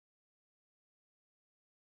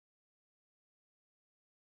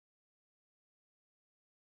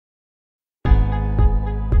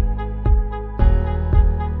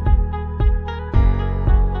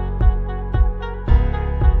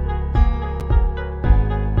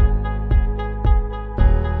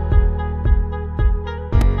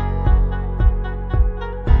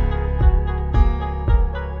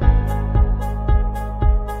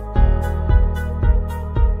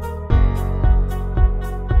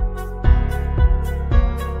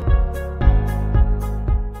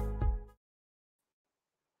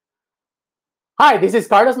Hi, this is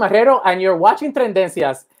Carlos Marrero, and you're watching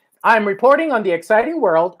Tendencias. I'm reporting on the exciting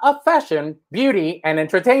world of fashion, beauty, and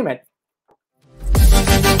entertainment.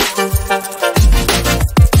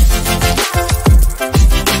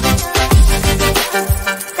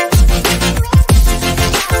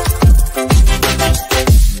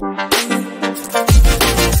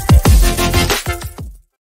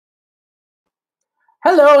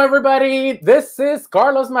 Hello, everybody. This is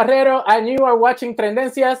Carlos Marrero, and you are watching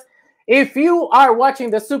Tendencias. If you are watching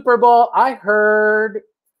the Super Bowl, I heard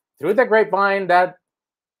through the grapevine that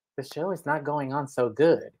the show is not going on so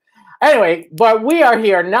good. Anyway, but we are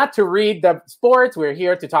here not to read the sports. We're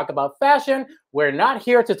here to talk about fashion. We're not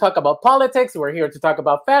here to talk about politics. We're here to talk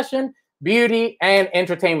about fashion, beauty, and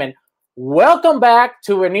entertainment. Welcome back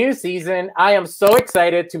to a new season. I am so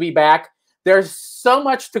excited to be back. There's so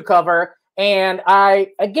much to cover. And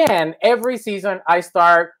every season I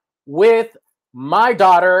start with my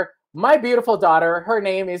daughter, my beautiful daughter. Her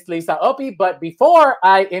name is Lisa Opie. But before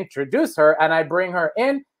I introduce her and I bring her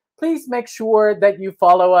in, please make sure that you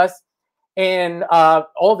follow us in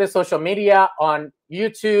all the social media, on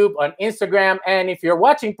YouTube, on Instagram. And if you're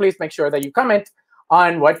watching, please make sure that you comment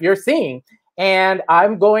on what you're seeing. And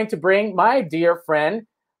I'm going to bring my dear friend,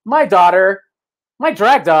 my daughter, my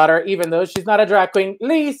drag daughter, even though she's not a drag queen,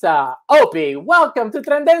 Lisa Opie. Welcome to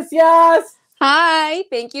Tendencias. Hi,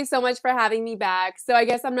 thank you so much for having me back. So I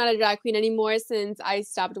guess I'm not a drag queen anymore since I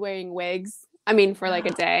stopped wearing wigs. I mean, for like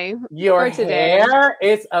a day. Your hair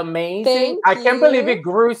is amazing. I can't believe it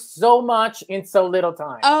grew so much in so little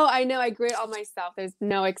time. Oh, I know. I grew it all myself. There's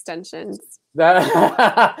no extensions.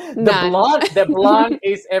 The blonde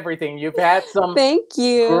is everything. You've had some Thank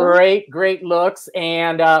you. great looks.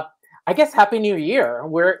 And I guess Happy New Year.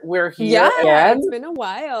 We're here again. It's been a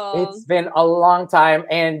while. It's been a long time,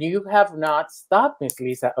 and you have not stopped, Miss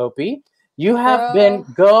Lisa Opie. You have been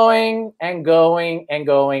going and going and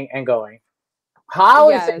going and going. How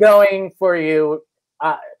is it going for you?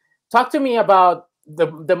 Talk to me about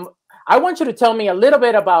the. I want you to tell me a little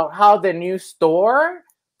bit about how the new store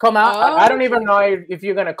come out. I don't even know if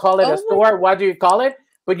you're gonna call it a store. What do you call it?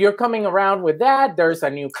 But you're coming around with that. There's a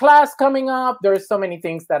new class coming up. There's so many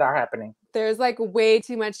things that are happening. There's like way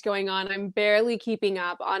too much going on. I'm barely keeping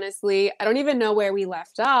up, honestly. I don't even know where we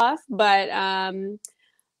left off, but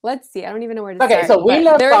let's see. I don't even know where to start. Okay, so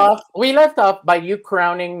we left off by you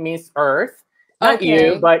crowning Miss Earth. Not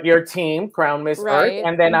you, but your team crowned Miss Earth.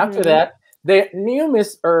 And then after that, the new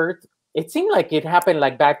Miss Earth, it seemed like it happened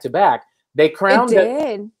like back to back. They crowned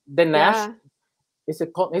the national. Is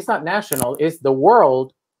it called? It's not national. It's the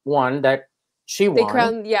world one that she won. They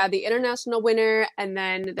crowned, the international winner and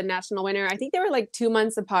then the national winner. I think they were like 2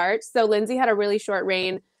 months apart. So Lindsay had a really short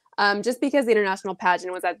reign, just because the international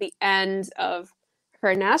pageant was at the end of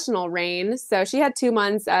her national reign. So she had 2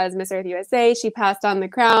 months as Miss Earth USA. She passed on the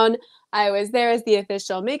crown. I was there as the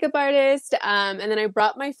official makeup artist. And then I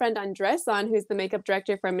brought my friend Andres on, who's the makeup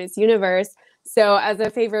director for Miss Universe. So as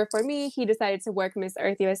a favor for me, he decided to work Miss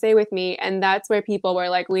Earth USA with me. And that's where people were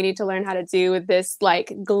like, we need to learn how to do this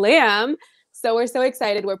like glam. So we're so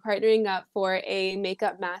excited. We're partnering up for a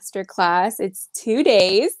makeup master class. It's 2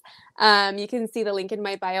 days. You can see the link in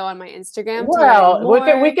my bio on my Instagram. Well,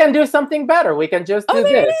 we can do something better. We can just do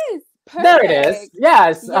this. There it is.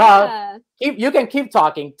 Yes. Yeah. You can keep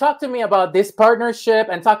talking. Talk to me about this partnership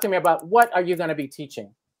and talk to me about what are you going to be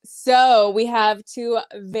teaching? So we have 2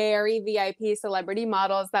 very VIP celebrity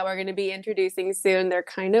models that we're going to be introducing soon. They're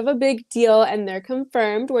kind of a big deal and they're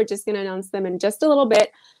confirmed. We're just going to announce them in just a little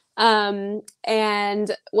bit. And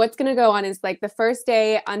what's going to go on is like the first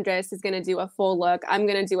day, Andres is going to do a full look. I'm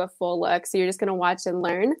going to do a full look. So you're just going to watch and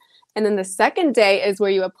learn. And then the second day is where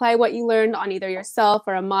you apply what you learned on either yourself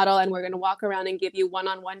or a model. And we're going to walk around and give you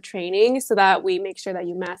one-on-one training so that we make sure that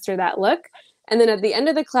you master that look. And then at the end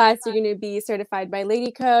of the class, you're going to be certified by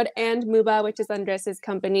Lady Code and Muba, which is Andres's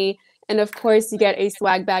company. And of course, you get a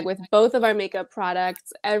swag bag with both of our makeup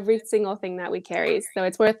products, every single thing that we carry. So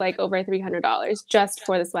it's worth like over $300 just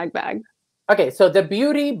for the swag bag. Okay, so the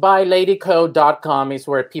beautybyladycode.com is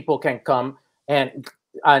where people can come and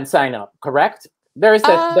sign up, correct? There's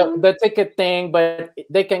the ticket thing, but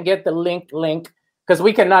they can get the link because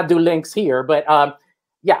we cannot do links here. But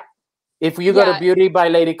if you go to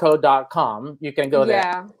beautybyladycode.com, you can go there.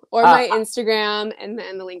 Yeah, or my Instagram and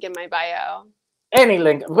then the link in my bio. Any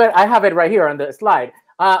link, but I have it right here on the slide.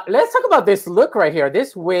 Let's talk about this look right here.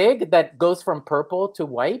 This wig that goes from purple to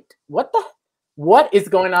white. What is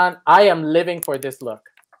going on? I am living for this look.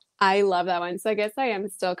 I love that one. So I guess I am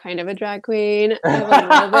still kind of a drag queen. I have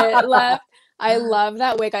a little bit left. I love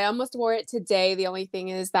that wig. I almost wore it today. The only thing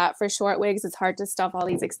is that for short wigs, it's hard to stuff all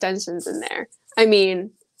these extensions in there. I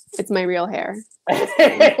mean, It's my real hair.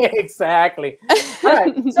 Exactly. All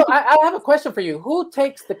right. So I have a question for you. Who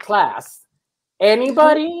takes the class?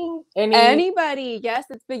 Anybody? Anybody. Yes,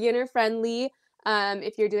 it's beginner friendly.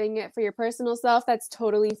 If you're doing it for your personal self, that's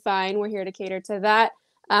totally fine. We're here to cater to that.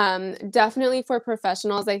 Definitely for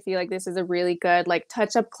professionals, I feel like this is a really good like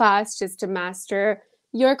touch-up class just to master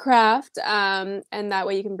your craft. And that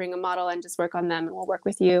way you can bring a model and just work on them, and we'll work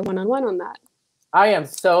with you one-on-one on that. I am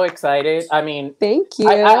so excited. I mean, Thank you.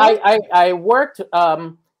 I worked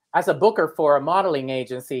as a booker for a modeling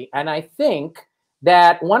agency, and I think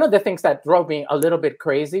that one of the things that drove me a little bit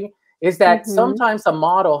crazy is that sometimes a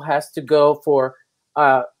model has to go for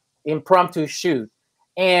impromptu shoot,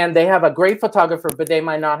 and they have a great photographer, but they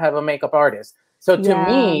might not have a makeup artist. So to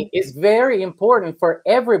me, it's very important for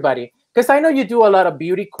everybody, because I know you do a lot of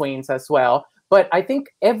beauty queens as well, but I think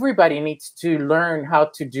everybody needs to learn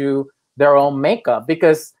how to do their own makeup,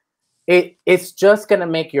 because it's just gonna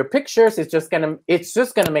make your pictures. It's just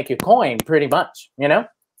gonna make you coin, pretty much, you know?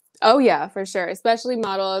 Oh yeah, for sure. Especially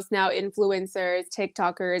models, now influencers,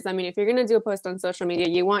 TikTokers. I mean, if you're gonna do a post on social media,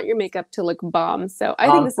 you want your makeup to look bomb. So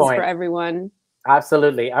I think this is for everyone.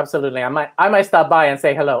 Absolutely, absolutely. I might stop by and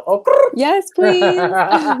say hello. Oh, yes, please.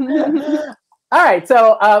 All right,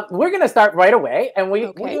 so we're gonna start right away, and we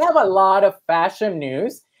have a lot of fashion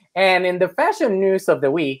news. And in the fashion news of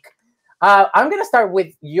the week, I'm going to start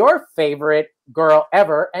with your favorite girl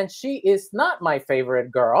ever, and she is not my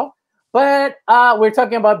favorite girl, but we're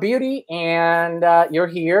talking about beauty, and you're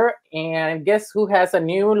here, and guess who has a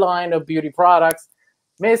new line of beauty products?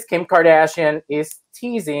 Miss Kim Kardashian is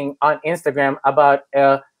teasing on Instagram about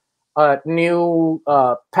new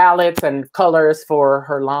palettes and colors for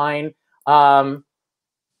her line. Talk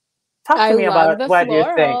to me about what you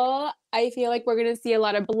think. I feel like we're going to see a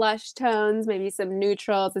lot of blush tones, maybe some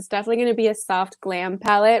neutrals. It's definitely going to be a soft glam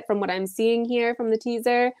palette from what I'm seeing here from the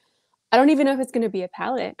teaser. I don't even know if it's going to be a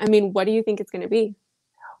palette. I mean, what do you think it's going to be?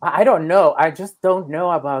 I don't know. I just don't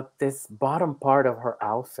know about this bottom part of her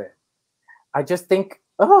outfit. I just think,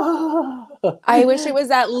 I wish it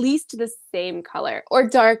was at least the same color or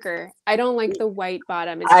darker. I don't like the white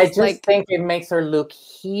bottom. It's I just think it makes her look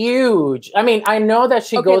huge. I mean, I know that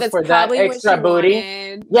she goes for that extra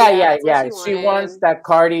booty. Yeah. She wants that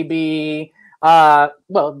Cardi B.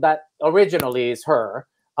 Well, that originally is her.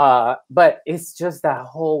 But it's just that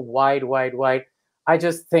whole wide. I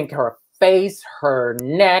just think her face, her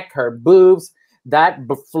neck, her boobs, that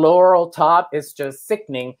floral top is just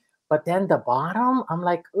sickening. But then the bottom, I'm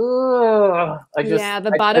like, ugh.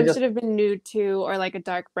 The bottom should have been nude too, or like a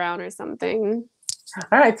dark brown or something.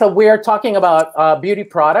 All right, so we are talking about beauty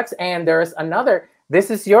products, and there's another. This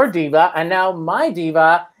is your diva, and now my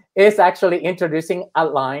diva is actually introducing a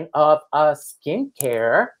line of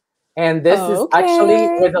skincare, and this is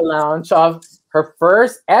actually with the launch of her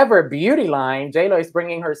first ever beauty line. JLo is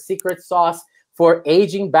bringing her secret sauce for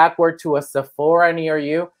aging backward to a Sephora near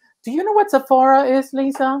you. Do you know what Sephora is,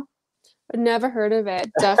 Lisa? I've never heard of it.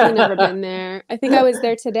 Definitely never been there. I think I was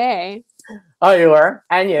there today. Oh, you were?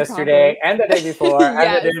 And yesterday, and the day before,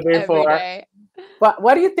 and the day before. But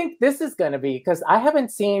what do you think this is going to be? Because I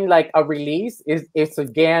haven't seen like a release. It's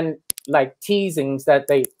again like teasings that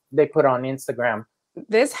they put on Instagram.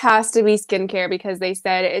 This has to be skincare because they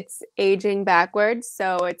said it's aging backwards.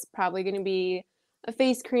 So it's probably going to be a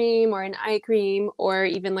face cream or an eye cream or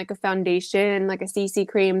even like a foundation, like a CC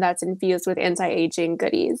cream that's infused with anti-aging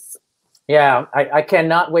goodies. Yeah, I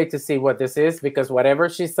cannot wait to see what this is, because whatever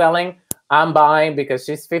she's selling, I'm buying, because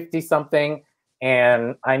she's 50 something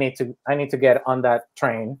and I need to get on that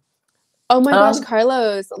train. Oh my gosh,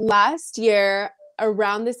 Carlos, last year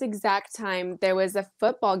around this exact time there was a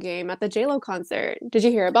football game at the JLo concert. Did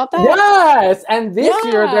you hear about that? Yes, and this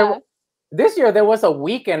year there was a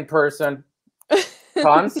Weekend person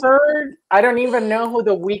concert. I don't even know who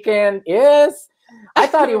the Weekend is. I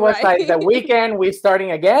thought it was like the Weekend, we're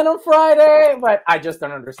starting again on Friday, but I just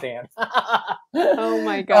don't understand. Oh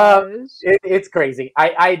my gosh. It's crazy.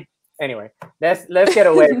 Anyway, let's get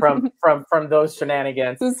away from those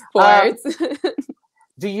shenanigans. Sports.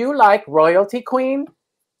 Do you like Royalty Queen?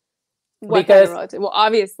 What kind of royalty? Well,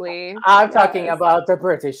 obviously. I'm talking about the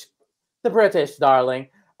British darling.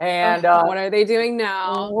 And what are they doing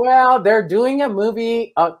now? Well, they're doing a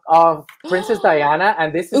movie of Princess Diana,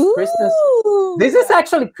 and this is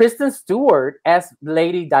actually Kristen Stewart as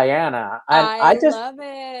Lady Diana. And I just love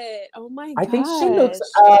it. Oh my gosh. I think she looks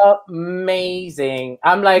amazing.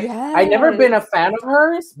 I'm like, I've never been a fan of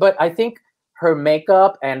hers, but I think her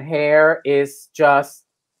makeup and hair is just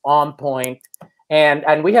on point.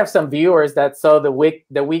 And we have some viewers that saw the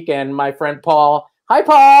Weekend. My friend Paul, hi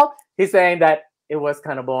Paul, he's saying that it was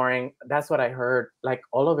kind of boring. That's what I heard, like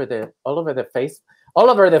all over the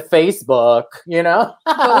Facebook, you know.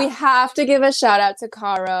 But we have to give a shout out to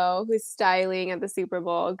Caro, who's styling at the Super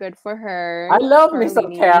Bowl. Good for her. I love me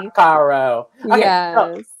some Caro. Okay, yes.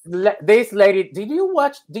 so, this lady, do you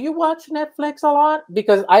watch Netflix a lot?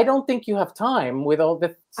 Because I don't think you have time with all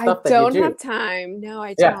the stuff that you do. I don't have time. No,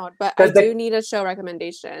 I don't. But I do need a show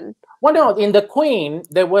recommendation. Well, no, in The Queen,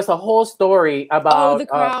 there was a whole story about... Oh, The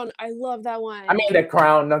Crown. I love that one. I mean, The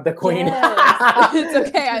Crown, not The Queen. Yes. It's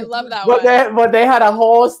okay. I love that one. But they had a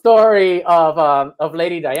whole story of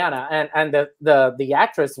Lady Diana, and the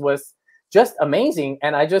actress was just amazing.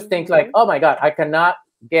 And I just think like, oh my God, I cannot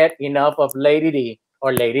get enough of Lady D,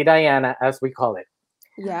 or Lady Diana, as we call it.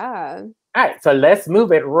 Yeah. All right, so let's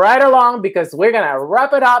move it right along because we're going to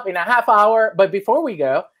wrap it up in a half hour. But before we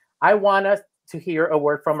go, I want us to hear a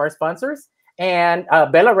word from our sponsors. And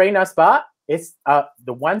Bella Reina Spa is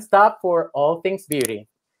the one stop for all things beauty.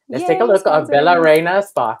 Let's take a look at Bella Reina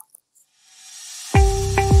Spa.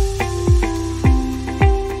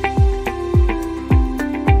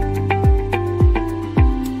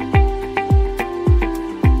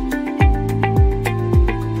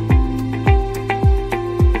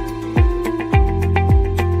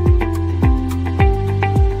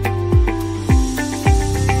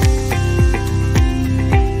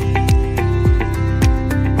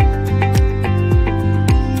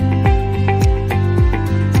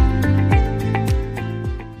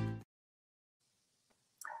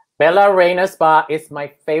 Bella Reina Spa is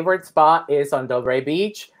my favorite spa. It's on Delray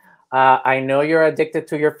Beach. I know you're addicted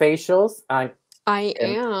to your facials. I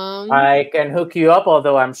am. I can hook you up,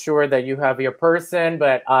 although I'm sure that you have your person.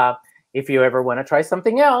 But if you ever want to try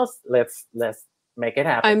something else, let's make it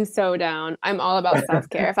happen. I'm so down. I'm all about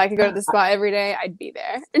self-care. If I could go to the spa every day, I'd be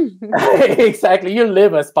there. Exactly. You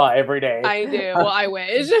live a spa every day. I do. Well, I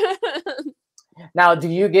wish. Now, do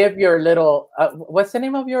you give your little, what's the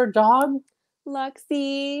name of your dog?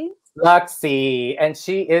 Luxie, and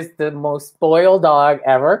she is the most spoiled dog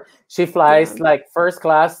ever. She flies like first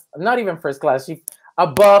class, not even first class, she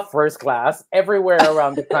above first class everywhere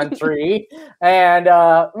around the country. And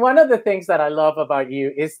one of the things that I love about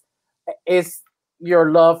you is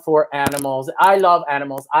your love for animals. I love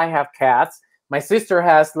animals. I have cats. My sister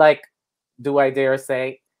has, like, do I dare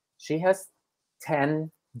say, she has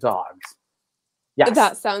 10 dogs. Yes.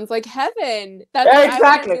 That sounds like heaven. That's what I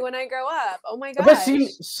want to do when I grow up. Oh my gosh. But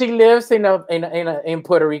she lives in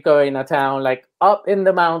Puerto Rico, in a town like up in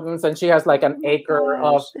the mountains, and she has like an acre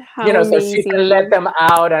of, you know, so she can let them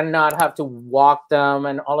out and not have to walk them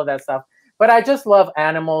and all of that stuff. But I just love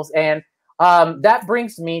animals, and that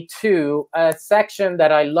brings me to a section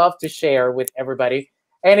that I love to share with everybody,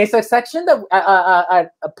 and it's a section that a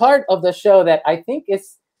part of the show that I think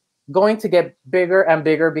is going to get bigger and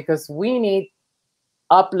bigger because we need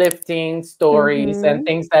uplifting stories and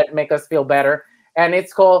things that make us feel better. And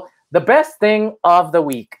it's called The Best Thing of the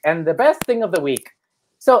Week. And the best thing of the week.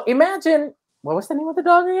 So imagine, what was the name of the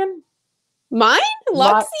dog again? Mine?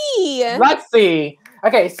 Luxie. Luxie.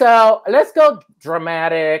 Okay, so let's go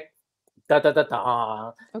dramatic. Okay.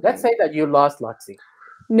 Let's say that you lost Luxie.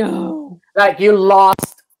 No. Like you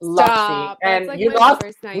lost Stop. Luxie, and like you lost.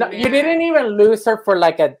 No, you didn't even lose her for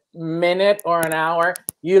like a minute or an hour.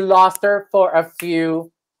 You lost her for a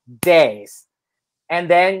few days, and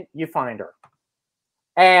then you find her.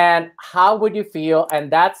 And how would you feel?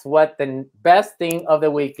 And that's what the best thing of the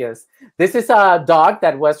week is. This is a dog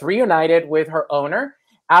that was reunited with her owner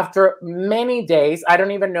after many days. I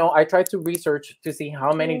don't even know. I tried to research to see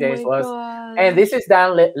how many days was. God. And this is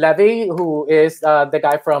Dan Levy, who is the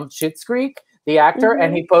guy from Schitt's Creek, the actor,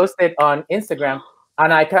 and he posted on Instagram,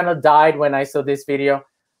 and I kind of died when I saw this video.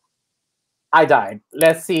 I died.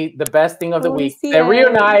 Let's see the best thing of the week. The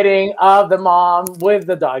reuniting of the mom with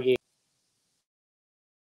the doggy.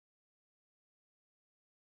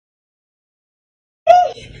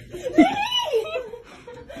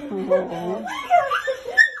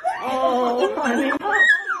 Oh, honey.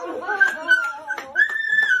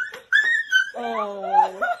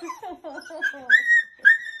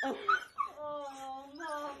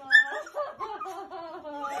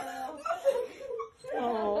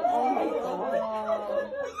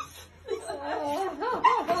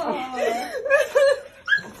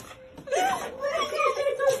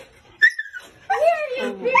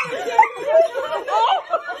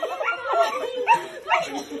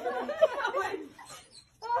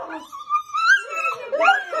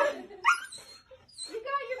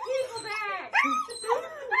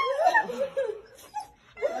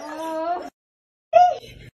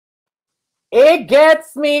 It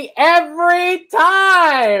gets me every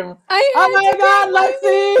time. Oh my God,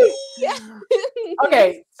 Lexi!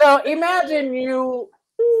 Okay, so imagine you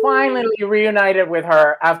finally reunited with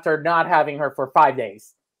her after not having her for 5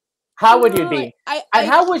 days. How would you be? And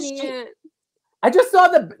how was she? I just saw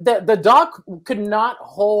the dog could not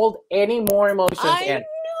hold any more emotions in.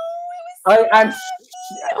 I'm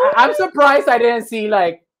surprised I didn't see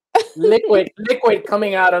like liquid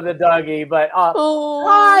coming out of the doggy. But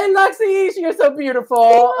hi, Luxie, you're so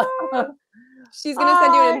beautiful. She's gonna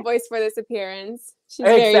send you an invoice for this appearance. She's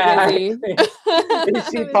very busy. Is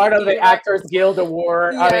she part of the Actors Guild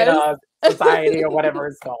Award? Yes. I mean, Society or whatever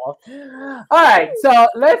it's called. All right, so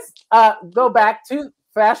let's go back to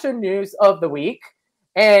fashion news of the week.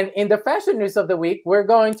 And in the fashion news of the week, we're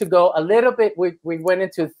going to go a little bit. We went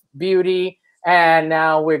into beauty, and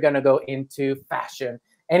now we're going to go into fashion.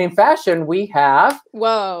 And in fashion, we have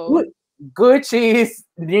Gucci's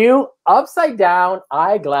new upside down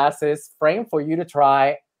eyeglasses frame for you to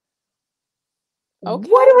try. Okay.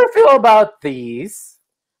 What do we feel about these?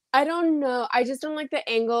 I don't know. I just don't like the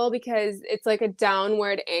angle because it's like a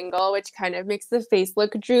downward angle, which kind of makes the face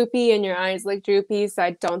look droopy and your eyes look droopy. So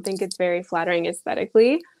I don't think it's very flattering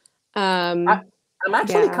aesthetically. I'm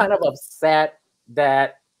actually kind of upset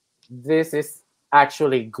that this is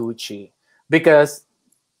actually Gucci, because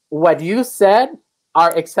what you said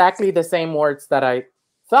are exactly the same words that I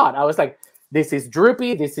thought. I was like, this is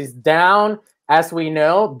droopy, this is down. As we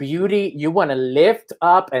know, beauty, you want to lift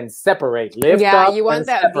up and separate. Lift up you want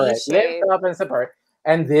that V shape. Lift up and separate.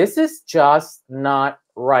 And this is just not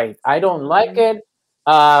right. I don't like it.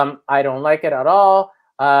 I don't like it at all.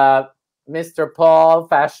 Mr. Paul,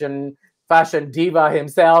 fashion diva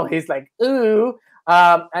himself, he's like, ooh.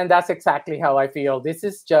 And that's exactly how I feel. This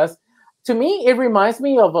is just, to me, it reminds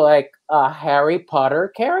me of like a Harry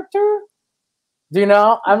Potter character. Do you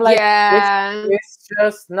know? I'm like, it's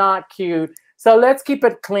just not cute. So let's keep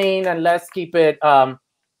it clean and let's keep it clean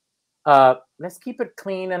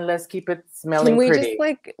and let's keep it smelling pretty.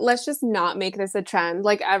 Let's just not make this a trend.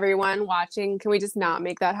 Like, everyone watching, can we just not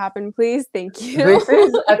make that happen, please? Thank you. This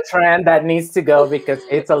is a trend that needs to go because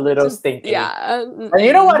it's a little stinky. Yeah. And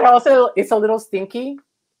you know what also is a little stinky?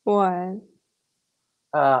 What?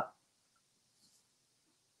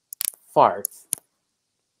 Farts.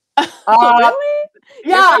 Really?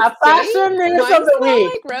 Yeah, fashion news of the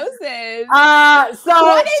week. Like roses.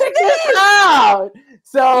 So check this out.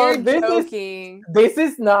 So You're joking. This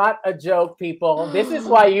is not a joke, people. This is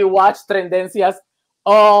why you watch Tendencias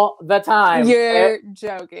all the time. You're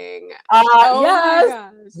joking. Yes. My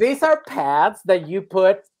gosh. These are pads that you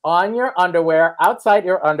put on your underwear, outside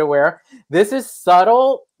your underwear. This is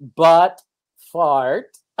subtle butt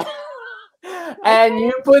fart. And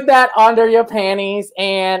you put that under your panties,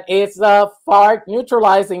 and it's a fart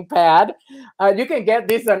neutralizing pad. You can get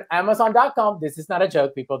this on Amazon.com. This is not a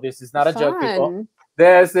joke, people. This is not a joke, people.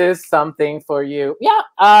 This is something for you. Yeah.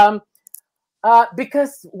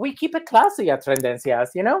 Because we keep it classy at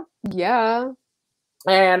Tendencias, you know? Yeah.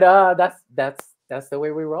 And that's the way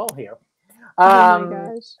we roll here. Oh my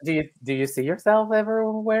gosh. Do you see yourself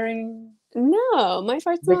ever wearing? No, my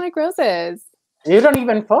farts smell like roses. You don't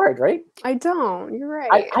even fart, right? I don't. You're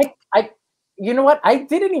right. I you know what? I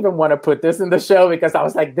didn't even want to put this in the show because I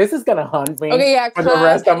was like, this is gonna haunt me for the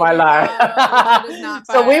rest of my life.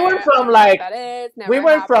 So we went from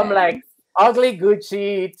like ugly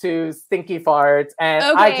Gucci to stinky farts, and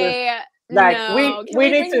I just like we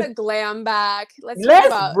need to bring the glam back.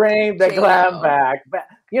 Let's bring the glam back. But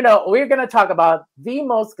you know, we're gonna talk about the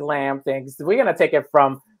most glam things. We're gonna take it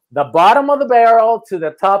from the bottom of the barrel to the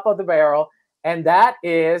top of the barrel. And that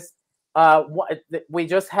is, we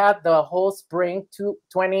just had the whole spring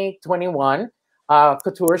 2021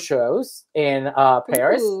 couture shows in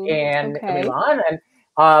Paris and Milan,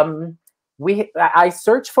 and I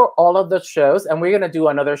searched for all of the shows, and we're gonna do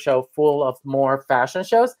another show full of more fashion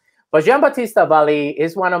shows. But Giambattista Valli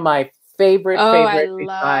is one of my favorite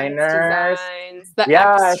designers. The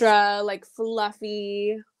extra like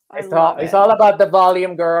fluffy. It's all about the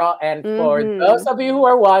volume, girl. And for those of you who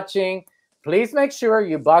are watching, please make sure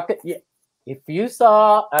you bucket. If you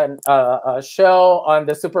saw a show on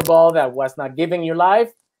the Super Bowl that was not giving you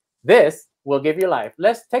life, this will give you life.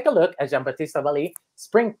 Let's take a look at Giambattista Valli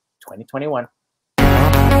Spring 2021.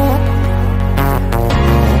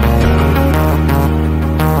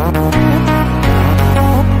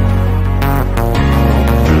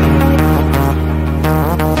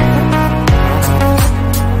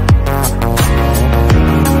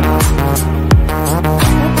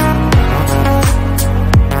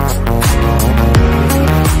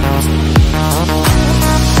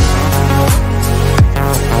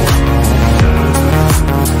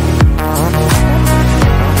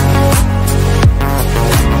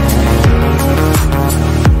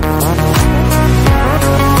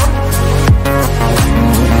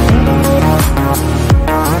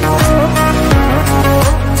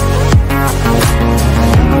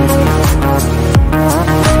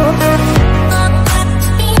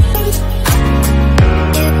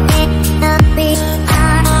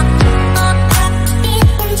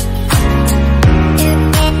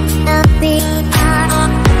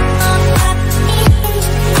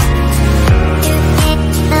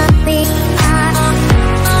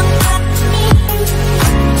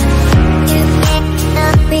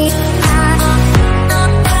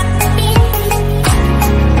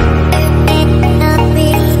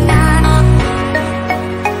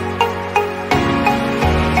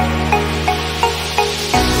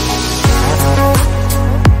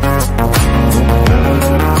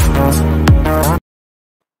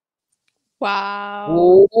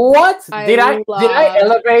 What? I Did I love.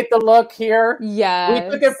 elevate the look here? We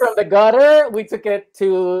took it from Yes. the gutter, we took it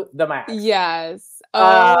to the max. Yes. Oh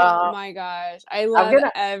Uh, my gosh. I I'm love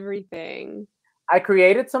gonna everything. I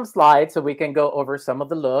created some slides so we can go over some of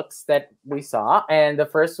the looks that we saw. And the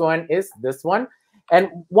first one is this one. And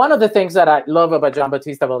one of the things that I love about John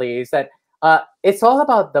Bautista Valli is that it's all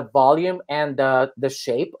about the volume and the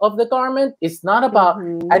shape of the garment. It's not about,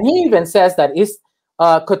 Mm-hmm. and he even says that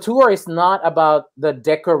couture is not about the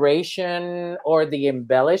decoration or the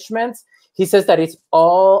embellishments. He says that it's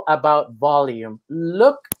all about volume.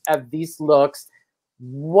 Look at these looks.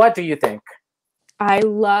 What do you think? I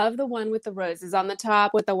love the one with the roses on the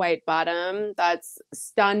top with the white bottom. That's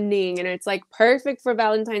stunning. And it's like perfect for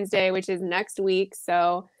Valentine's Day, which is next week.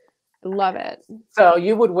 So love it. So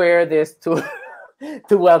you would wear this to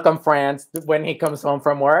to welcome France when he comes home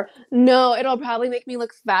from work? No, it'll probably make me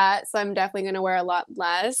look fat. So I'm definitely going to wear a lot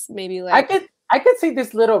less. Maybe I like, could I could see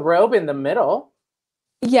this little robe in the middle.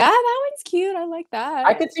 yeah, that one's cute. I like I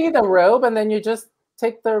that. could see the robe, and then you just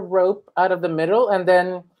take the rope out of the middle and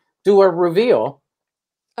then do a reveal.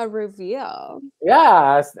 A reveal.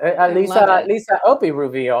 Yes, a I love it. Lisa Opie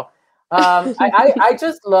reveal. I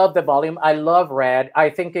just love the volume. I love red. I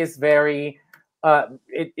think it's very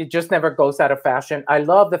it just never goes out of fashion. I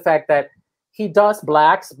love the fact that he does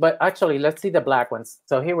blacks, but actually let's see the black ones.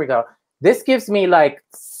 So here we go. This gives me like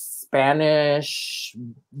Spanish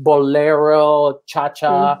bolero,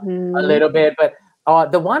 cha-cha a Mm-hmm. little bit, but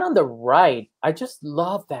the one on the right, I just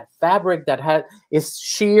love that fabric that is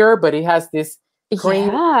sheer, but it has this cream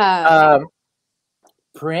Yeah. um,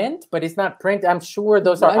 print, but it's not print. I'm sure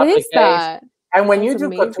those are What is appliques. that? And when That's you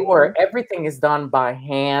do couture, amazing. everything is done by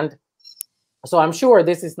hand. So I'm sure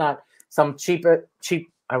this is not some cheap.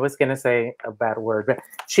 I was gonna say a bad word, but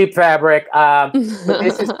cheap fabric. But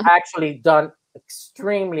this is actually done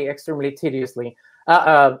extremely tediously.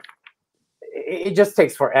 It just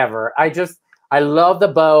takes forever. I love the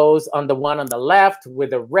bows on the one on the left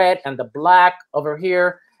with the red and the black over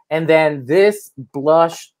here, and then this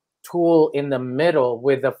blush tool in the middle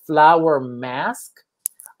with the flower mask.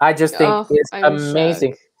 I just think Oh, is I'm shook.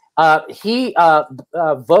 amazing.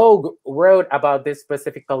 Vogue wrote about this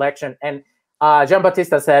specific collection, and Jean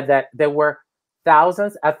Bautista said that there were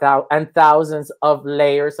and thousands of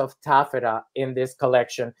layers of taffeta in this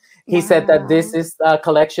collection. He said that this Wow. is a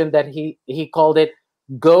collection that he called it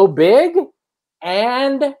 "Go Big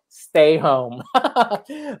and Stay Home."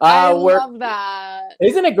 I Where love that.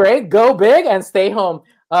 isn't it great? Go big and stay home.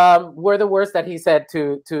 Were the words that he said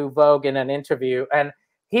to Vogue in an interview, and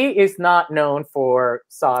he is not known for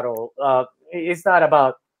subtle. It's not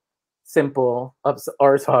about simple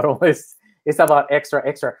or subtle. It's about extra.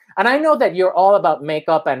 And I know that you're all about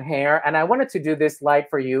makeup and hair, and I wanted to do this live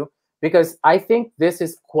for you because I think this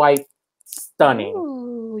is quite stunning.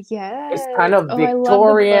 Oh, It's yes. kind of Oh, I love the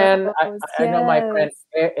Victorian. bows. I know my friend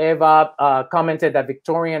Yes. Eva commented that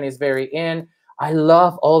Victorian is very in. I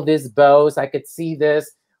love all these bows. I could see this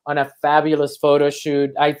on a fabulous photo shoot.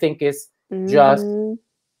 I think it's just Mm-hmm.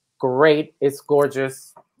 great. It's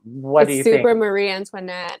gorgeous. What do It's you think? super Marie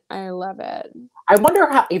Antoinette. I love it. I wonder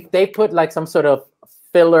how if they put like some sort of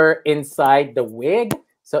filler inside the wig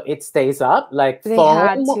so it stays up, like They foam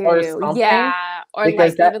had or to. something, Yeah. Or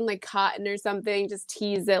because like that even like cotton or something, just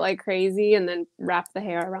tease it like crazy and then wrap the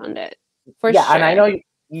hair around it. For yeah, and I know sure.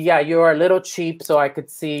 yeah, you're a little cheap, so I could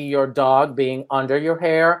see your dog being under your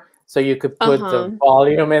hair, so you could put the Uh-huh.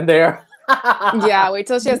 volume in there. Yeah, wait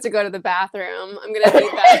till she has to go to the bathroom. I'm gonna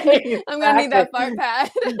need that. I'm gonna need Exactly. that fart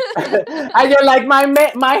pad. And you're like,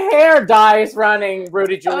 my hair dye is running,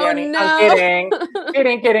 Rudy Oh Giuliani. I'm no.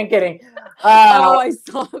 kidding. Kidding. Uh, Oh, I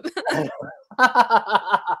saw that.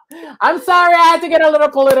 I'm sorry, I had to get a little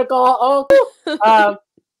political. Oh, um,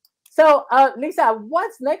 so Lisa,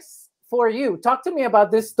 what's next for you? Talk to me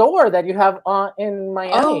about this store that you have in Oh,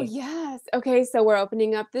 Miami. yes. Okay, so we're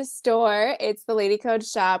opening up this store. It's the Lady Code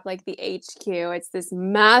shop, like the HQ. It's this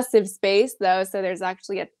massive space, though. So there's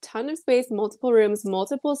actually a ton of space, multiple rooms,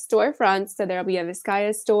 multiple storefronts. So there'll be a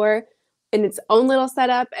Vizcaya store in its own little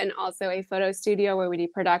setup and also a photo studio where we do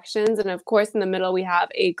productions. And of course, in the middle, we have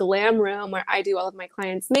a glam room where I do all of my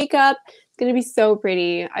clients' makeup. It's going to be so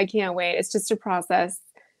pretty. I can't wait. It's just a process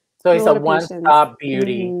So and a it's a lot of patience. one-stop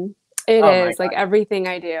beauty. It Oh my is like everything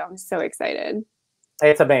I do. I'm so excited.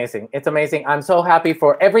 It's amazing. It's amazing. I'm so happy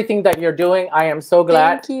for everything that you're doing. I am so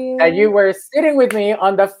glad Thank that you you. were sitting with me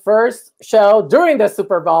on the first show during the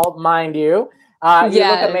Super Bowl, mind you. You look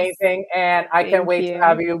Yes. amazing, and I can't Thank wait to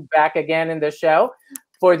have you. you back again in the show.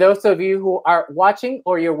 For those of you who are watching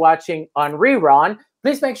or you're watching on rerun,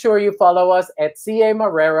 please make sure you follow us at CA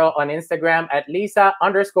Marrero on Instagram, at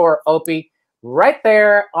Lisa_Opie right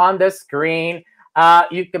there on the screen.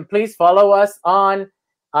 You can please follow us on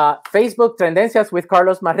Facebook, Tendencias with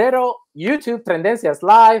Carlos Marrero, YouTube, Tendencias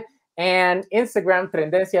Live, and Instagram,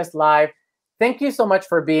 Tendencias Live. Thank you so much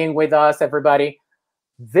for being with us, everybody.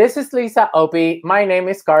 This is Lisa Opie. My name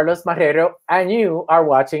is Carlos Marrero, and you are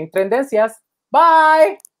watching Tendencias.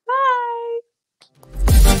 Bye!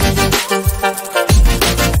 Bye!